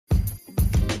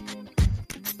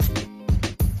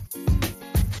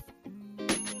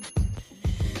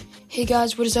Hey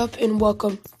guys, what is up, and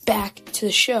welcome back to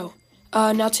the show.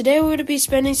 Now today we're going to be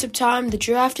spending some time, the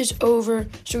draft is over,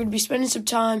 so we're going to be spending some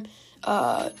time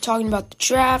talking about the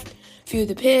draft, a few of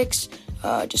the picks,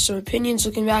 just some opinions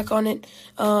looking back on it.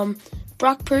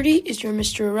 Brock Purdy is your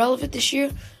Mr. Irrelevant this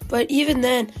year, but even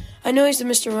then, I know he's the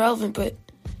Mr. Irrelevant,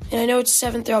 and I know it's a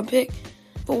 7th round pick,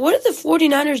 but what are the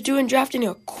 49ers doing drafting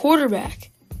a quarterback?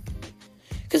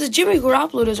 Because if Jimmy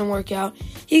Garoppolo doesn't work out,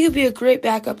 he could be a great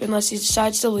backup unless he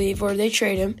decides to leave or they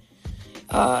trade him.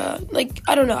 I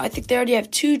don't know. I think they already have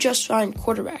 2 just fine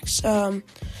quarterbacks. So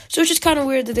it's just kind of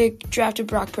weird that they drafted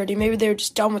Brock Purdy. Maybe they were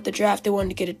just done with the draft. They wanted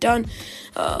to get it done.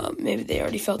 Maybe they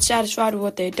already felt satisfied with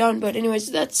what they had done. But anyways,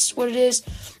 that's what it is.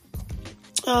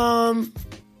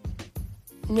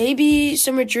 Maybe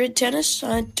some Madrid tennis.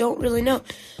 I don't really know.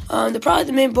 Probably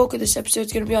the main bulk of this episode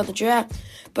is going to be on the draft.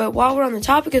 But while we're on the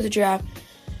topic of the draft,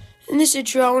 in this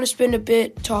intro, I want to spend a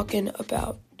bit talking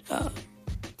about...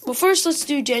 first, let's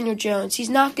do Daniel Jones. He's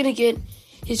not going to get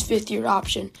his 5th-year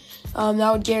option.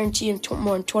 That would guarantee him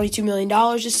more than $22 million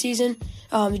this season.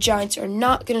 The Giants are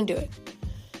not going to do it.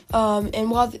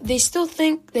 And while they still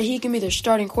think that he can be their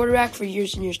starting quarterback for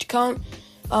years and years to come,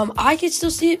 I can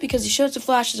still see it because he shows the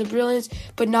flashes of brilliance,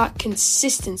 but not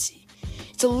consistency.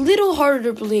 It's a little harder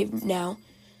to believe now.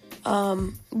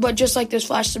 But just like those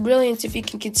flashes of brilliance, if he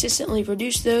can consistently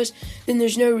produce those, then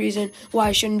there's no reason why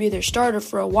he shouldn't be their starter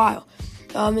for a while.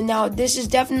 And now this is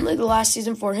definitely the last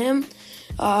season for him.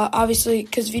 Obviously,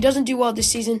 because if he doesn't do well this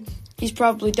season, he's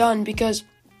probably done, because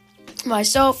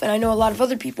myself and I know a lot of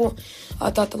other people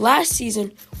thought the last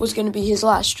season was going to be his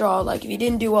last straw. Like, if he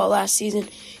didn't do well last season,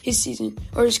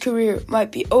 his career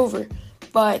might be over.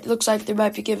 But it looks like they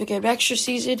might be giving him an extra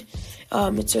season.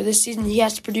 And so this season, he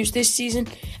has to produce this season.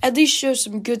 At least show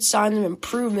some good signs of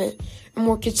improvement and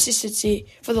more consistency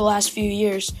for the last few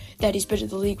years that he's been in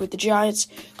the league with the Giants.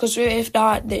 Because if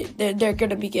not, they're going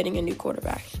to be getting a new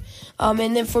quarterback.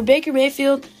 And then for Baker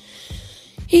Mayfield,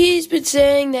 he's been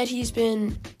saying that he's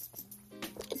been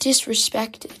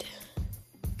disrespected.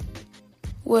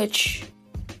 Which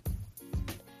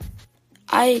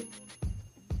I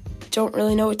don't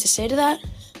really know what to say to that.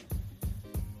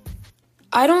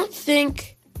 I don't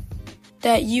think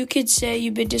that you could say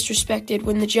you've been disrespected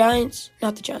when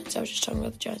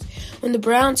when the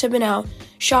Browns have been out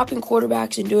shopping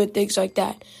quarterbacks and doing things like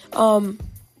that.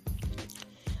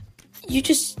 You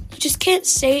just can't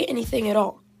say anything at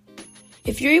all.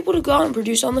 If you're able to go out and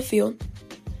produce on the field,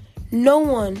 no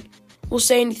one will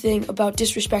say anything about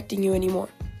disrespecting you anymore.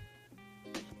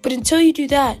 But until you do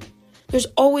that, there's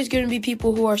always going to be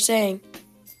people who are saying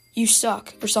you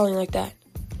suck or something like that.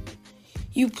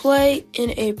 You play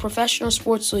in a professional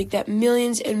sports league that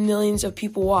millions and millions of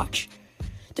people watch.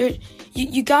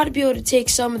 You got to be able to take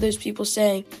some of those people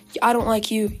saying, I don't like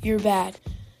you, you're bad.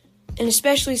 And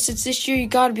especially since this year, you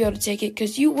got to be able to take it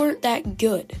because you weren't that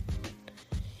good.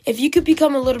 If you could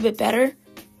become a little bit better,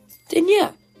 then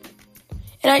yeah.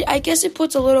 And I guess it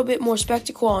puts a little bit more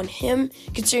spectacle on him,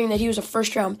 considering that he was a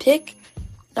first overall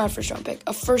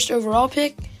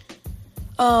pick.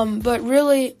 But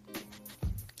really,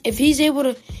 if he's able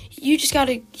to, he's just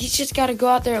got to go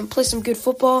out there and play some good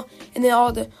football, and then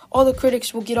all the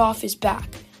critics will get off his back.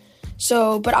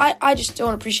 So, but I just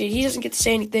don't appreciate it. He doesn't get to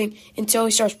say anything until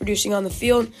he starts producing on the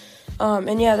field.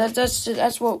 And yeah,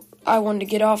 that's what I wanted to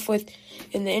get off with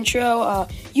in the intro.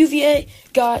 UVA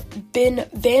got Ben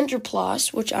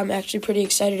Vanderplas, which I'm actually pretty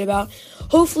excited about.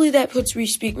 Hopefully that puts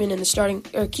Reese Beekman in the starting,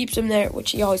 or keeps him there,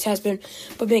 which he always has been,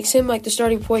 but makes him like the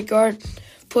starting point guard.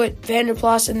 Put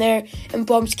Vanderplas in there and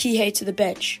bumps Kihei to the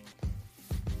bench.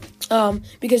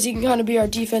 Because he can kind of be our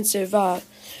defensive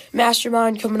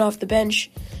mastermind coming off the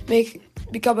bench,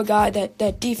 become a guy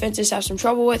that defenses have some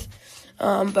trouble with.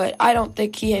 But I don't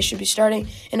think Kihei should be starting,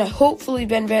 and hopefully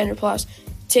Ben Vanderplas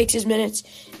takes his minutes,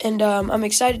 and I'm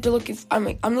excited to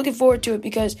I'm looking forward to it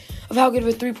because of how good of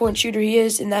a 3-point shooter he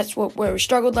is, and that's where we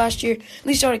struggled last year. At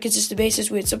least on a consistent basis,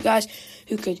 we had some guys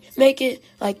who could make it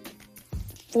like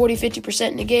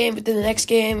 40-50% in a game, but then the next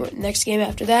game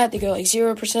after that, they go like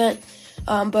 0%.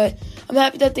 But I'm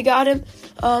happy that they got him.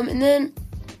 And then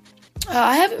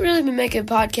I haven't really been making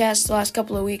podcasts the last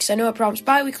couple of weeks. I know I promised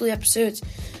bi-weekly episodes.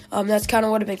 That's kind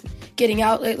of what I've been getting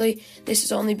out lately. This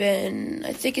has only been,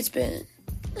 I think it's been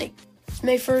like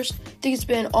May 1st. I think it's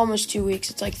been almost 2 weeks.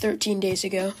 It's like 13 days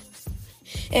ago.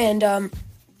 And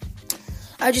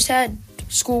I just had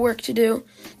schoolwork to do,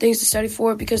 things to study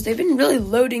for, because they've been really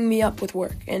loading me up with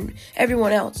work and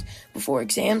everyone else before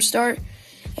exams start.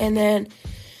 And then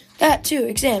That too,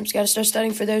 exams. Got to start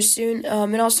studying for those soon.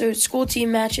 And also school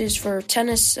team matches for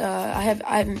tennis. I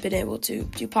haven't been able to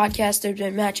do podcasts. There've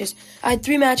been matches. I had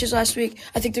 3 matches last week.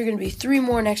 I think there are going to be 3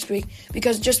 more next week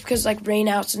because like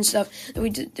rainouts and stuff.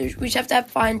 We just have to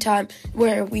find time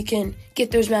where we can get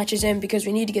those matches in because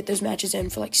we need to get those matches in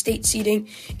for like state seeding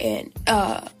and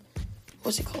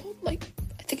what's it called? Like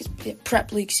I think it's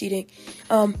prep league seeding.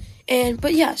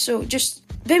 But yeah, so just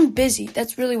been busy.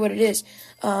 That's really what it is.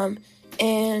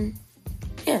 And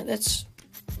yeah,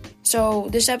 so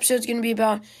this episode's going to be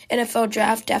about NFL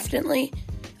draft, definitely,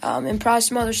 and probably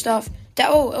some other stuff.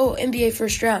 NBA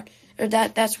first round, or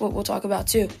that's what we'll talk about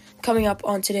too, coming up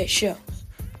on today's show.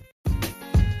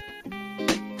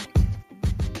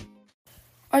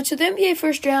 Alright, so the NBA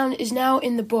first round is now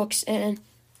in the books, and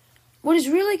what has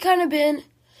really kind of been,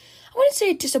 I wouldn't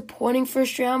say a disappointing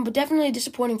first round, but definitely a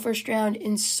disappointing first round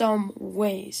in some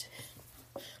ways.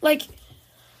 Like,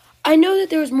 I know that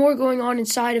there was more going on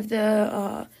inside of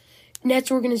the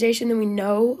Nets organization than we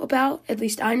know about, at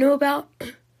least I know about.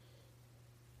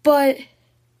 But,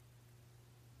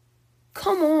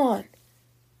 come on.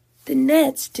 The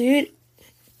Nets, dude.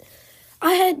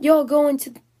 I had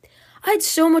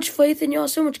so much faith in y'all,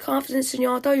 so much confidence in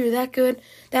y'all. I thought you were that good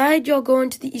that I had y'all going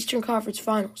to the Eastern Conference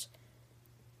Finals.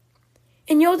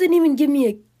 And y'all didn't even give me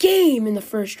a game in the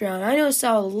first round. I know it's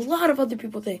how a lot of other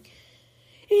people think.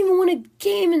 You didn't even win a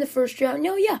game in the first round.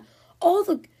 No, yeah, all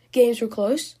the games were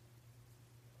close,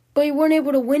 but you weren't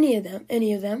able to win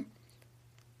any of them.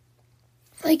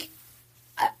 Like,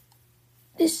 I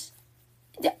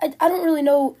don't really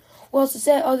know what else to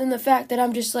say other than the fact that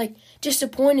I'm just, like,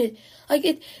 disappointed. Like,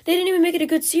 they didn't even make it a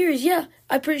good series. Yeah,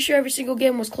 I'm pretty sure every single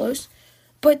game was close,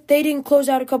 but they didn't close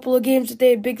out a couple of games that they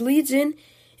had big leads in,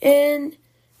 and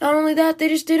not only that, they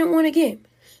just didn't win a game.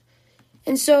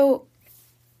 And so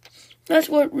that's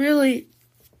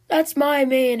my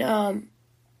main, bruh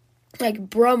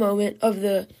moment of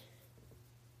the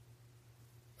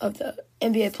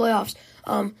NBA playoffs.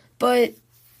 But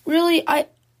really, I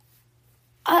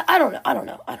don't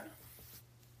know.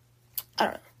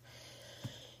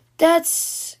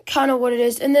 That's kind of what it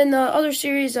is. And then the other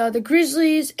series, the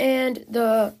Grizzlies and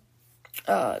the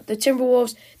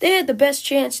Timberwolves, they had the best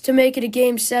chance to make it a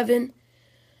Game 7.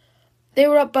 They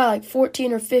were up by like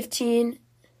 14 or 15.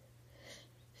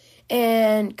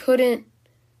 And couldn't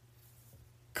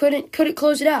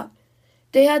close it out.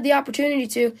 They had the opportunity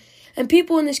to, and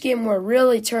people in this game were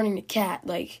really turning the cat.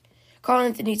 Like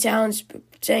Karl-Anthony Towns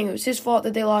saying it was his fault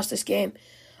that they lost this game.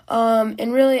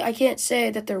 And really, I can't say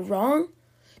that they're wrong.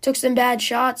 Took some bad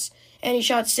shots, and he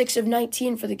shot 6 of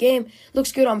 19 for the game.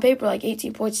 Looks good on paper, like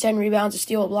 18 points, 10 rebounds, a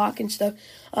steal, a block, and stuff.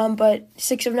 But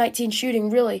 6 of 19 shooting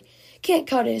really can't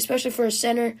cut it, especially for a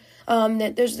center.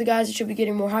 Those are the guys that should be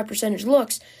getting more high percentage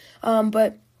looks.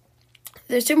 But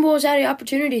the Timberwolves had the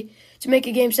opportunity to make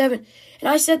a Game 7. And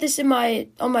I said this on my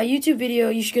YouTube video.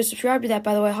 You should go subscribe to that,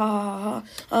 by the way. Ha, ha, ha,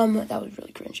 ha. That was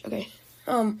really cringe. Okay.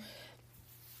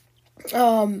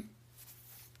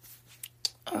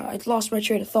 I lost my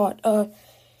train of thought.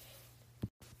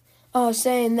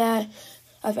 Saying that,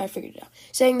 I figured it out.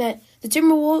 Saying that the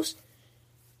Timberwolves,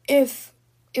 if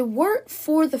it weren't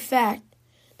for the fact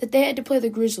that they had to play the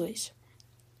Grizzlies,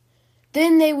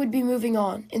 then they would be moving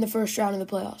on in the first round of the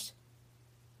playoffs.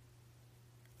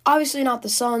 Obviously not the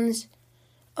Suns.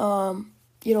 You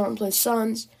don't want to play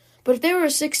Suns. But if they were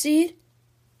a 6 seed,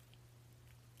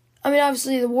 I mean,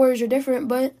 obviously the Warriors are different,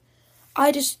 but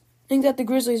I just think that the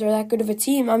Grizzlies are that good of a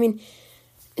team. I mean,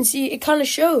 and see, it kind of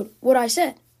showed what I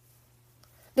said.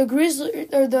 The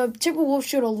Timberwolves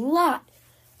showed a lot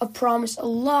of promise, a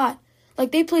lot.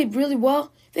 Like, they played really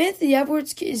well. If Anthony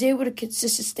Edwards is able to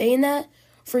sustain that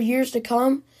for years to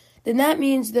come, then that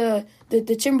means the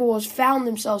Timberwolves found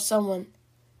themselves someone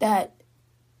that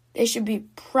they should be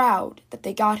proud that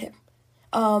they got him.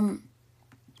 But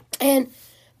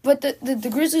the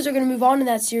Grizzlies are going to move on in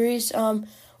that series,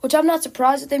 which I'm not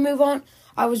surprised that they move on.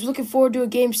 I was looking forward to a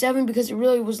Game 7 because it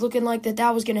really was looking like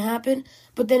that was going to happen,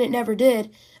 but then it never did.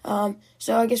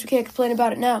 So I guess we can't complain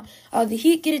about it now. The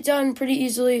Heat get it done pretty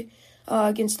easily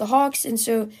against the Hawks, and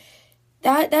so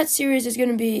that series is going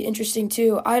to be interesting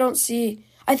too. I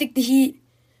think the Heat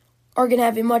are going to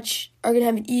have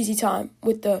an easy time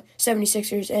with the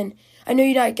 76ers, and I know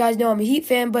you guys know I'm a Heat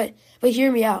fan, but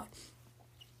hear me out.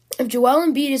 If Joel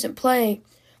Embiid isn't playing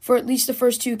for at least the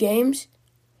first 2 games,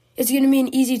 it's going to be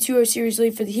an easy 2-0 series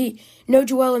lead for the Heat. No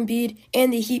Joel Embiid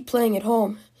and the Heat playing at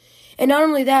home. And not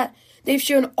only that, they've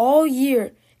shown all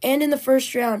year and in the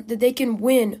first round that they can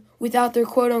win without their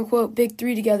quote-unquote big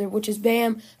 3 together, which is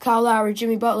Bam, Kyle Lowry,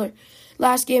 Jimmy Butler.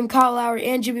 Last game, Kyle Lowry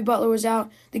and Jimmy Butler was out.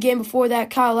 The game before that,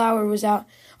 Kyle Lowry was out.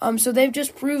 So they've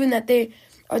just proven that they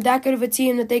are that good of a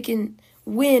team that they can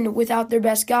win without their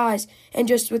best guys. And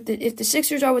just if the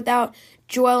Sixers are without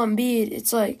Joel Embiid,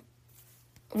 it's like,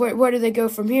 where do they go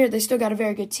from here? They still got a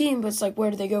very good team, but it's like,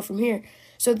 where do they go from here?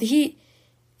 So the Heat,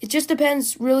 it just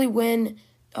depends really when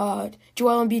Joel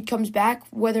Embiid comes back,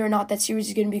 whether or not that series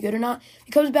is going to be good or not. If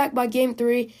he comes back by Game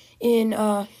 3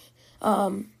 in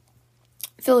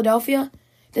Philadelphia,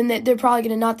 then they're probably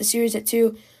going to knot the series at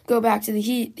 2, go back to the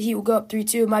Heat. The Heat will go up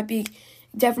 3-2. It might be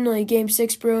definitely a Game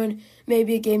 6 brewing,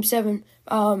 maybe a Game 7.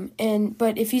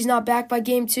 But if he's not back by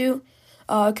Game 2,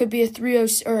 it could be a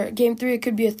 3-0, or Game 3, it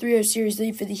could be a 3-0 series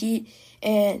lead for the Heat,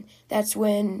 and that's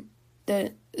when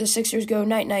the Sixers go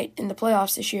night-night in the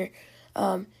playoffs this year.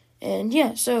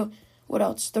 So what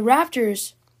else? The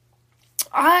Raptors,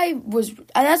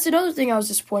 that's another thing I was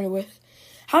disappointed with.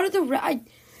 How did the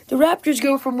Raptors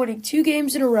go from winning 2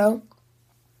 games in a row?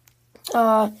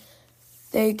 I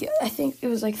think it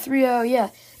was like 3-0, yeah.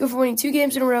 They go from winning 2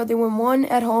 games in a row, they win 1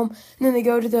 at home, and then they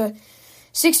go to the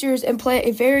Sixers and play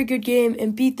a very good game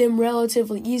and beat them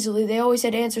relatively easily. They always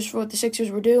had answers for what the Sixers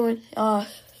were doing.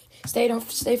 Stayed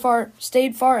far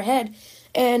ahead.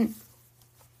 And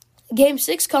Game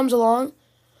 6 comes along.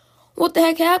 What the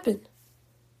heck happened?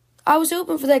 I was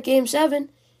hoping for that Game 7,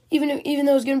 even though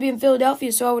it was going to be in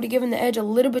Philadelphia, so I would have given the edge a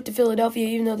little bit to Philadelphia,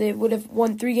 even though they would have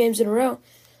won 3 games in a row.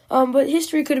 But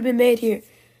history could have been made here.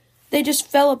 They just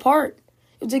fell apart.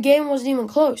 The game wasn't even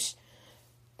close.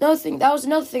 That was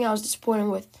another thing I was disappointed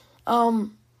with.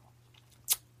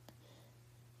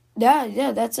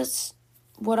 That's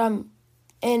what I'm.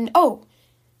 And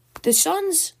the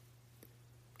Suns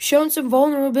shown some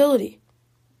vulnerability.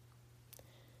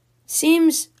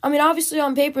 Obviously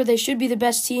on paper they should be the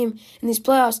best team in these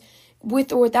playoffs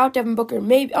with or without Devin Booker.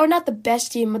 Maybe, or not the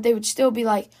best team, but they would still be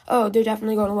like, oh, they're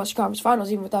definitely going to Western Conference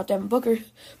Finals even without Devin Booker.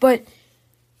 But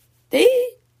they've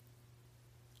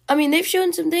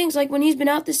shown some things, like when he's been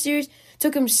out this series,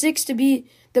 took him 6 to beat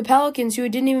the Pelicans, who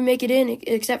didn't even make it in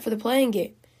except for the playing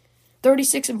game.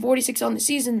 36-46 on the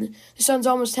season. The Suns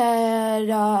almost had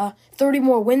 30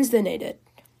 more wins than they did.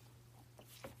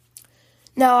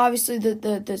 Now, obviously,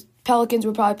 the Pelicans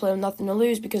were probably playing with nothing to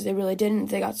lose because they really didn't. If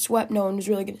they got swept, no one was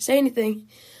really going to say anything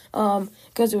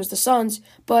because it was the Suns.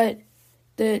 But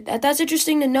that's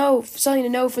interesting to know, something to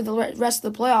know for the rest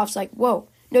of the playoffs. Like, whoa,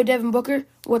 no Devin Booker?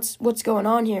 What's going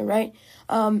on here, right?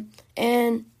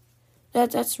 And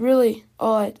that's really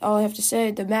all I have to say.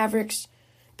 The Mavericks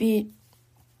beat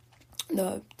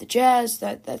the Jazz.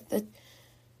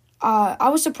 I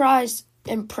was surprised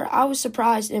and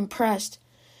impressed.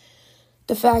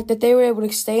 The fact that they were able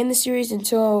to stay in the series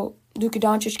until Luka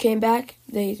Doncic came back.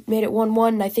 They made it 1-1,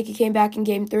 and I think he came back in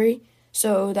Game 3.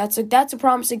 So that's a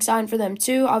promising sign for them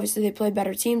too. Obviously, they played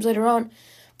better teams later on.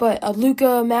 But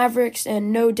Luka Mavericks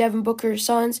and no Devin Booker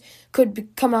Suns could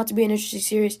come out to be an interesting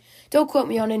series. Don't quote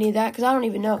me on any of that because I don't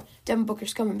even know Devin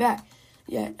Booker's coming back.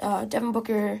 Yeah, Devin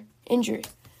Booker injury.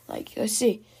 Let's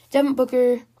see. Devin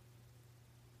Booker.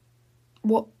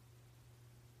 Whoa.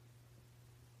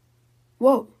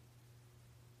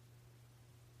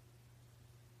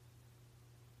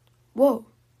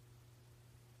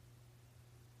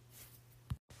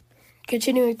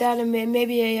 Continuing with that, and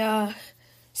maybe a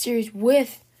series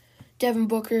with Devin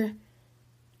Booker.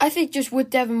 I think just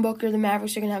with Devin Booker, the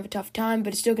Mavericks are going to have a tough time,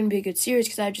 but it's still going to be a good series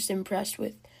because I'm just impressed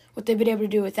with what they've been able to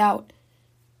do without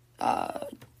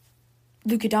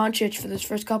Luka Doncic for those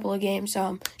first couple of games.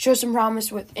 Show some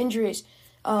promise with injuries.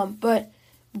 But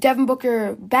Devin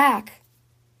Booker back,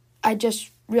 I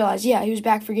just realized, he was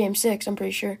back for Game 6, I'm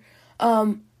pretty sure.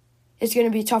 It's going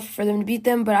to be tough for them to beat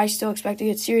them, but I still expect a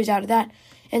good series out of that.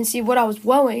 And see, what I was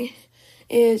blowing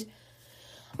is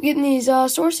getting these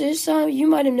sources. You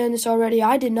might have known this already.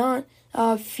 I did not.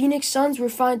 Phoenix Suns were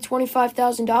fined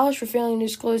 $25,000 for failing to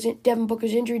disclose Devin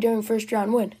Booker's injury during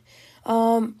first-round win.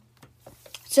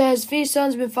 Says Phoenix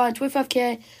Suns have been fined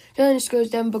 $25,000 failing to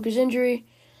disclose Devin Booker's injury.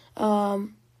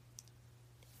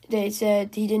 They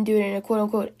said he didn't do it in a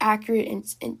quote-unquote accurate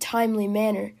and timely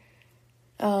manner.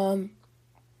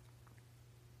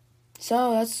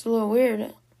 So that's a little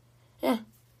weird. Yeah.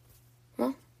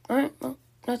 Well, alright. Well,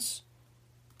 that's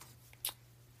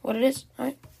what it is.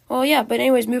 Alright. Well, yeah, but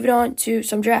anyways, moving on to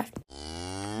some draft.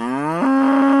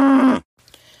 Alright,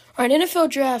 NFL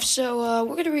draft. So,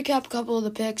 we're going to recap a couple of the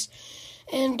picks.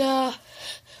 And,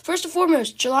 first and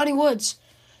foremost, Jelani Woods,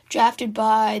 drafted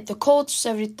by the Colts,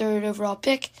 73rd overall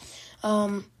pick.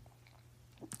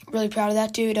 Really proud of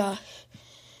that dude.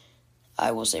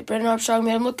 I will say Brendan Armstrong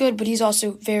made him look good, but he's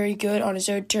also very good on his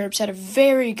own terms. Had a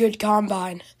very good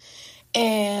combine,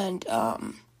 and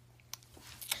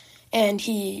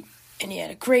and he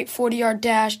had a great 40-yard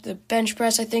dash. The bench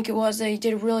press, I think it was, that he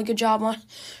did a really good job on.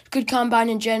 Good combine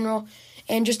in general.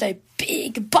 And just a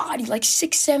big body, like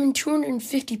 6'7",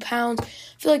 250 pounds. I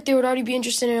feel like they would already be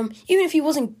interested in him, even if he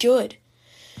wasn't good.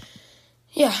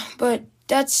 Yeah, but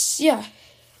so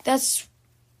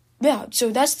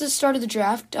that's the start of the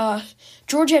draft.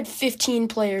 Georgia had 15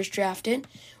 players drafted,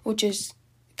 which is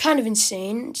kind of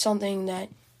insane. Something that,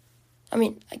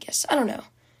 I guess, I don't know.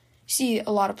 You see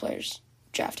a lot of players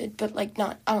drafted, but I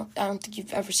don't think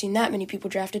you've ever seen that many people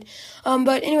drafted.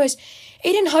 But anyways,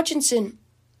 Aiden Hutchinson,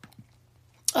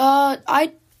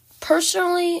 I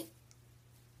personally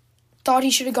thought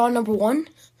he should have gone number 1.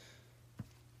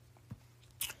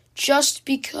 Just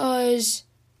because,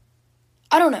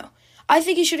 I don't know. I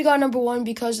think he should have gone number 1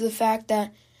 because of the fact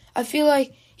that I feel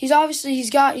like he's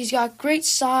got great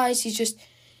size. I just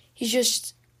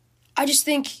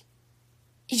think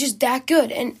he's just that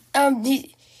good. And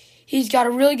he's got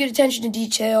a really good attention to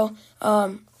detail.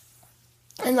 And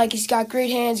he's got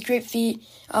great hands, great feet,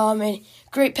 and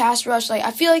great pass rush. I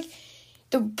feel like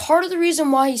the part of the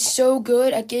reason why he's so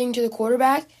good at getting to the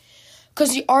quarterback,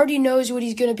 because he already knows what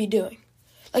he's going to be doing.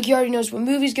 He already knows what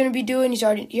move he's going to be doing. He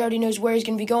already knows where he's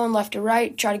going to be going, left or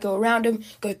right, try to go around him,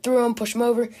 go through him, push him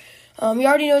over. He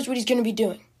already knows what he's going to be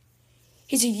doing.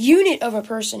 He's a unit of a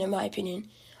person, in my opinion.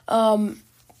 And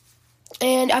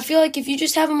I feel like if you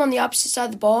just have him on the opposite side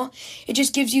of the ball, it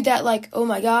just gives you that, oh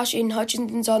my gosh, Aiden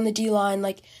Hutchinson's on the D-line,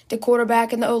 the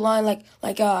quarterback and the O-line,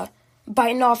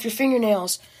 biting off your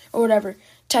fingernails or whatever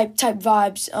type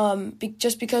vibes.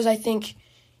 Just because I think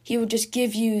he would just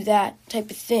give you that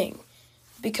type of thing.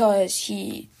 Because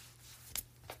you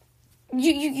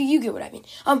get what I mean.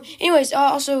 Anyways,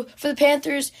 also for the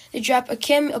Panthers, they draft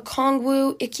Ikem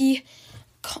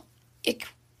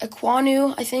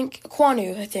Ekwonu, I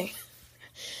think.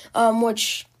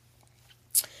 Which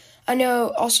I know.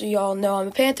 Also, y'all know I'm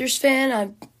a Panthers fan.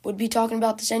 I would be talking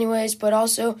about this anyways. But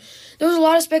also, there was a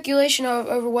lot of speculation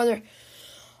over whether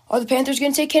are the Panthers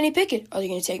going to take Kenny Pickett? Are they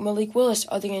going to take Malik Willis?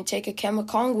 Are they going to take Ikem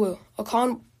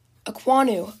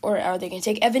Ekwonu, or are they going to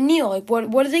take Evan Neal?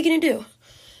 What are they going to do?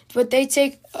 But they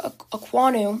take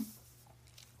Ekwonu,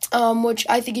 which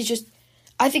I think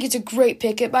it's a great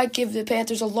pick. It might give the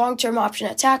Panthers a long-term option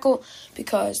at tackle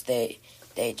because that's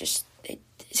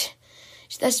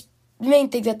the main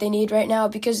thing that they need right now,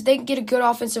 because they can get a good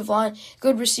offensive line,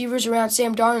 good receivers around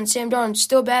Sam Darnold, and Sam Darnold's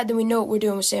still bad, then we know what we're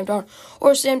doing with Sam Darnold.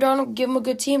 Or if Sam Darnold give him a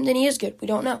good team, then he is good. We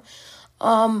don't know.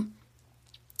 But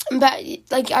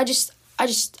I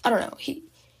don't know.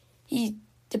 The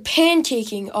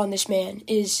pancaking on this man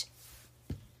is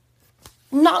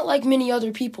not like many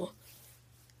other people.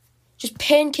 Just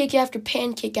pancake after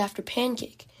pancake after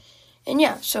pancake. And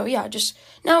now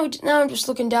I'm just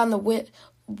looking down the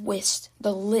list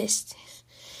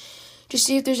to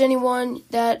see if there's anyone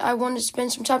that I want to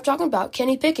spend some time talking about.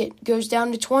 Kenny Pickett goes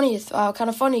down to 20th. Kind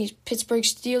of funny. Pittsburgh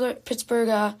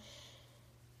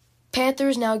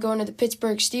Panthers now going to the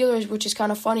Pittsburgh Steelers, which is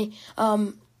kind of funny.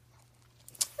 Playing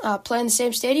the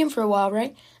same stadium for a while,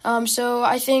 right? So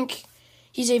I think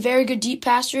he's a very good deep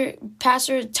passer.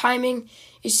 Timing,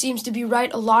 it seems to be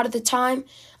right a lot of the time.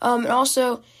 And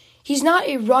also, he's not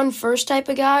a run-first type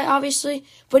of guy, obviously,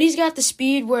 but he's got the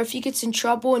speed where if he gets in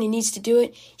trouble and he needs to do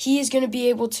it, he is going to be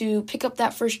able to pick up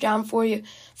that first down for you,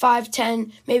 5,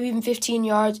 10, maybe even 15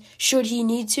 yards, should he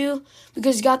need to,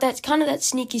 because he's got that kind of that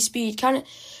sneaky speed, kind of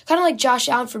like Josh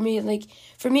Allen for me.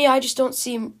 For me, I just don't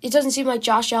see him. It doesn't seem like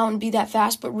Josh Allen would be that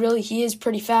fast, but really he is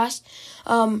pretty fast.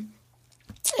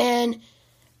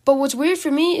 But what's weird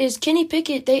for me is Kenny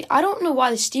Pickett. I don't know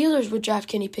why the Steelers would draft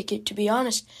Kenny Pickett, to be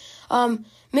honest.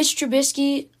 Mitch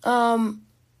Trubisky,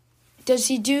 does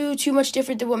he do too much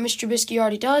different than what Mitch Trubisky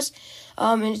already does?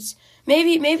 And it's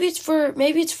maybe it's for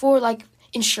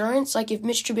insurance, if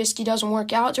Mitch Trubisky doesn't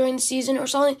work out during the season or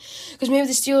something, because maybe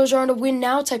the Steelers are in a win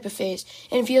now type of phase,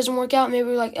 and if he doesn't work out, maybe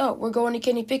we're going to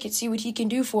Kenny Pickett, see what he can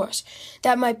do for us.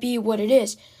 That might be what it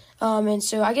is. And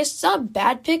so I guess it's not a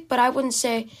bad pick, but I wouldn't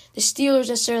say the Steelers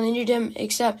necessarily need him,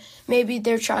 except maybe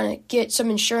they're trying to get some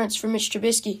insurance for Mitch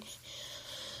Trubisky.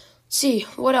 Let's see,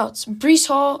 what else? Breece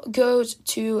Hall goes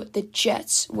to the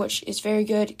Jets, which is very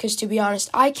good, because to be honest,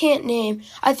 I think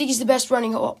he's the best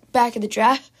running back of the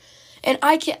draft. And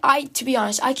to be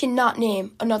honest, I cannot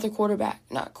name another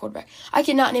I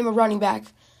cannot name a running back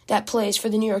that plays for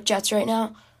the New York Jets right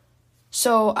now.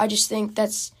 So I just think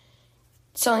that's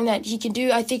something that he can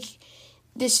do. I think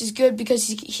this is good because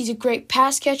he's a great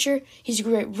pass catcher. He's a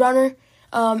great runner.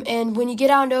 And when you get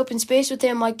out into open space with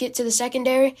him, get to the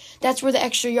secondary, that's where the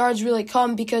extra yards really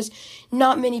come, because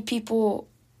not many people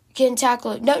can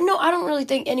tackle it. No, I don't really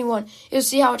think anyone. You'll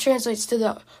see how it translates to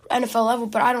the NFL level,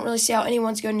 but I don't really see how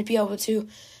anyone's going to be able to.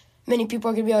 Many people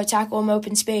are going to be able to tackle him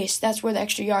open space. That's where the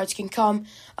extra yards can come,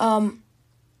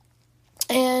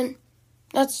 and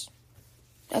that's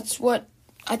what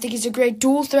I think. He's a great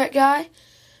dual threat guy.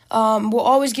 Will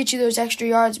always get you those extra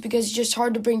yards because it's just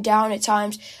hard to bring down at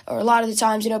times, or a lot of the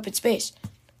times in open space.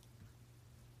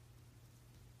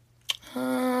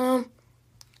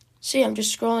 See, I'm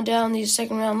just scrolling down these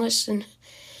second round lists, and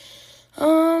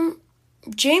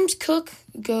James Cook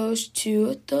goes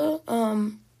to the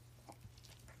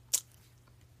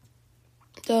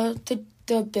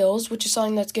Bills, which is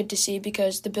something that's good to see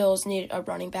because the Bills need a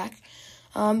running back.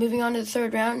 Moving on to the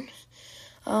third round,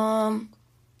 I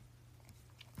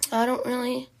don't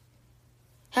really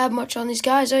have much on these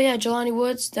guys. Oh yeah, Jelani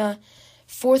Woods, the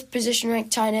 4th position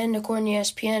ranked tight end according to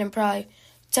ESPN, and probably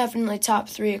definitely top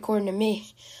 3 according to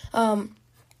me.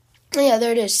 Yeah,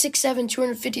 there it is, 6'7",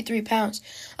 253 pounds.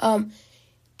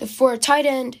 For a tight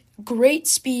end, great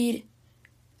speed,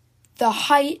 the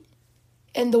height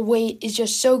and the weight is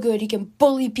just so good. He can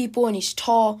bully people, and he's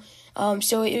tall.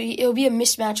 So it'll be a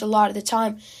mismatch a lot of the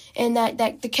time. And that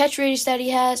the catch radius that he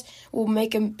has will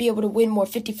make him be able to win more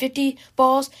 50-50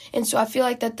 balls. And so I feel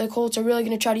like that the Colts are really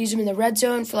going to try to use him in the red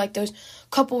zone for like those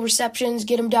couple receptions,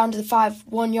 get him down to the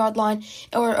 5-1 yard line,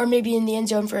 or maybe in the end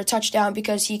zone for a touchdown,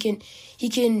 because he can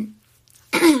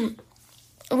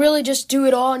really just do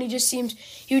it all, and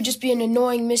he would just be an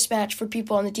annoying mismatch for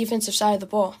people on the defensive side of the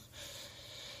ball.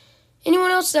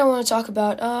 Anyone else that I want to talk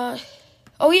about?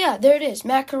 Oh yeah, there it is,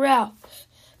 Matt Corral.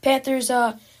 Panthers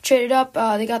traded up.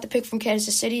 They got the pick from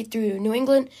Kansas City through New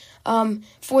England.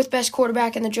 4th best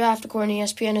quarterback in the draft, according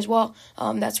to ESPN as well.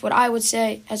 That's what I would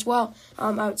say as well.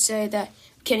 I would say that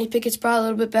Kenny Pickett's probably a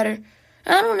little bit better.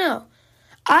 I don't know.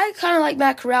 I kind of like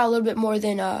Matt Corral a little bit more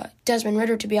than Desmond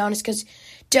Ridder, to be honest, because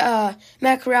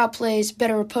Matt Corral plays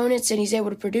better opponents, and he's able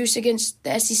to produce against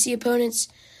the SEC opponents.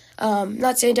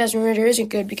 Not saying Desmond Ridder isn't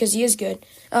good, because he is good.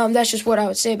 That's just what I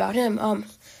would say about him.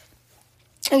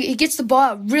 He gets the ball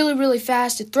out really, really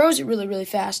fast. It throws it really, really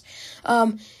fast,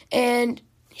 and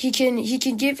he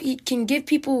can give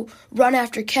people run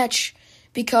after catch,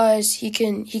 because he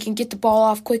can get the ball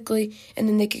off quickly, and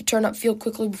then they can turn up field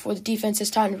quickly before the defense has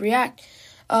time to react.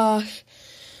 The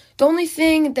only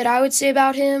thing that I would say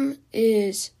about him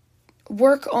is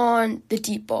work on the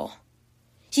deep ball.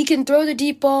 He can throw the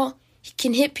deep ball. He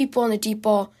can hit people on the deep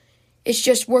ball. It's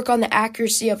just work on the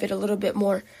accuracy of it a little bit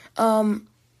more.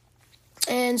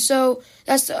 And so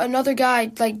that's another guy,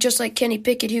 just like Kenny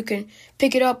Pickett, who can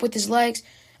pick it up with his legs,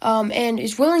 and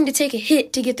is willing to take a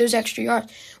hit to get those extra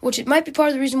yards, which it might be part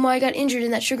of the reason why I got injured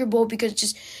in that Sugar Bowl, because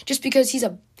just because he's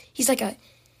a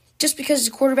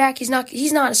quarterback, he's not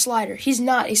a slider. He's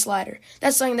not a slider.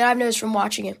 That's something that I've noticed from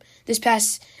watching him this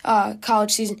past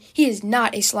college season. He is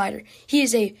not a slider. He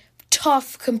is a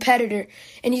tough competitor,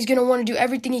 and he's going to want to do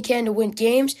everything he can to win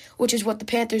games, which is what the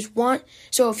Panthers want.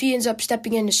 So if he ends up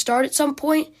stepping in to start at some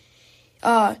point,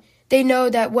 they know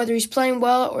that whether he's playing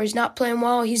well or he's not playing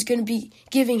well, he's going to be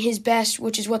giving his best,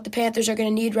 which is what the Panthers are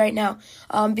going to need right now.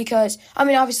 Because,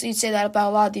 obviously you'd say that about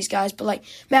a lot of these guys, but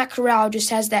Matt Corral just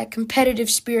has that competitive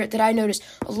spirit that I notice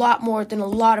a lot more than a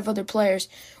lot of other players,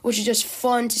 which is just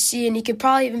fun to see, and he could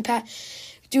probably even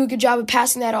do a good job of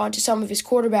passing that on to some of his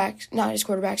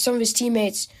some of his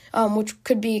teammates, which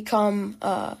could become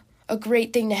a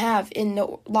great thing to have in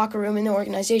the locker room in the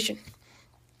organization.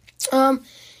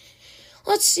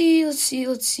 Let's see. That's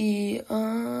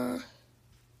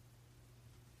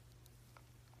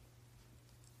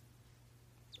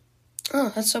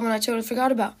someone I totally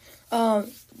forgot about.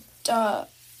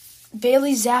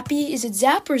 Bailey Zappi. Is it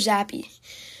Zapp or Zappy?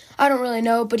 I don't really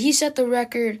know, but he set the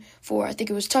record for, I think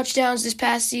it was touchdowns this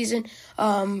past season,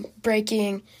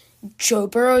 breaking Joe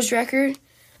Burrow's record.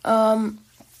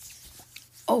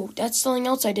 That's something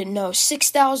else I didn't know.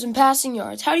 6,000 passing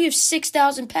yards. How do you have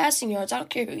 6,000 passing yards? I don't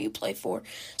care who you play for.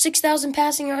 6,000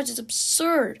 passing yards is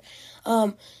absurd.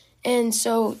 And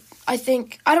so I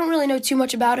don't really know too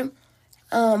much about him,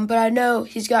 but I know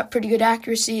he's got pretty good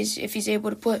accuracies if he's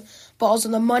able to put balls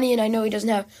on the money, and I know he doesn't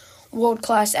have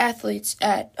world-class athletes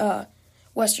at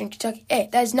Western Kentucky. Hey,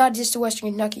 that is not just to Western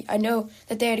Kentucky. I know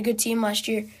that they had a good team last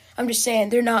year. I'm just saying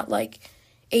they're not like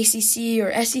ACC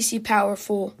or SEC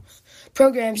powerful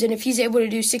programs, and if he's able to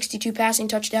do 62 passing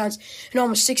touchdowns and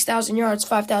almost 6,000 yards,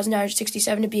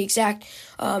 5,967 to be exact,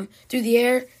 through the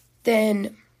air,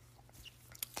 then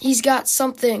he's got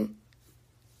something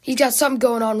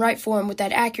going on right for him with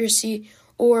that accuracy,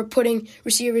 or putting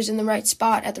receivers in the right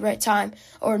spot at the right time,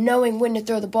 or knowing when to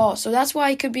throw the ball. So that's why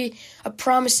he could be a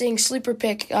promising sleeper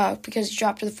pick, because he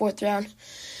dropped to the 4th round.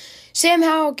 Sam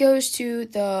Howell goes to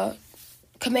the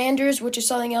Commanders, which is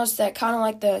something else that kind of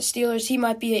like the Steelers. He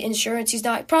might be an insurance. He's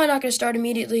probably not going to start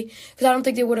immediately because I don't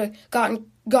think they would have gone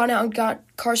out and got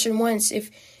Carson Wentz if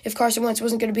Carson Wentz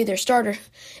wasn't going to be their starter.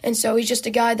 And so he's just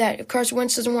a guy that if Carson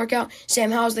Wentz doesn't work out,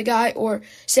 Sam Howell's the guy, or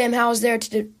Sam Howell's there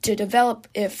to develop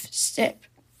if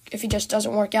he just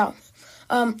doesn't work out.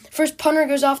 First punter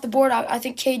goes off the board. I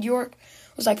think Cade York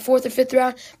was like 4th or 5th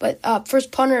round. But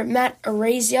first punter, Matt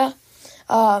Araiza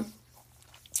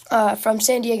from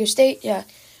San Diego State,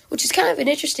 which is kind of an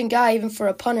interesting guy even for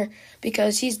a punter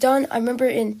because he was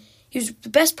the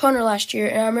best punter last year,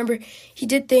 and I remember he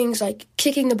did things like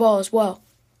kicking the ball as well,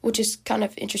 which is kind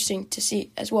of interesting to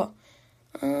see as well.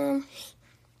 But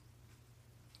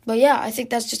yeah, I think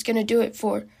that's just going to do it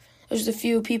for those are the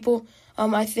few people.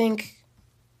 I think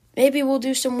maybe we'll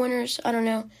do some winners. I don't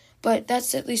know. But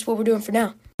that's at least what we're doing for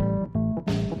now.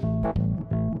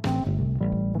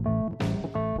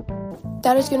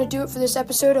 That is going to do it for this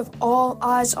episode of All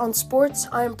Eyes on Sports.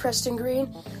 I am Preston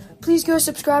Green. Please go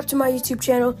subscribe to my YouTube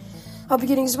channel. I'll be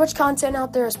getting as much content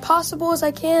out there as possible as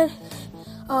I can.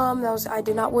 I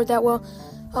did not word that well.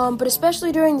 But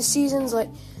especially during the seasons like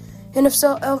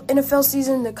NFL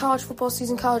season, the college football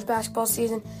season, college basketball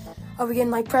season, I'll be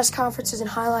getting like press conferences and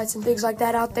highlights and things like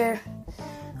that out there.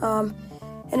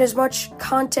 And as much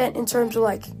content in terms of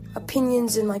like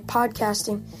opinions and like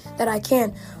podcasting that I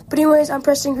can. But anyways, I'm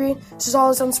Preston Green. This is All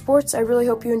Eyes on Sports. I really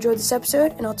hope you enjoyed this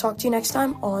episode, and I'll talk to you next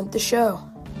time on the show.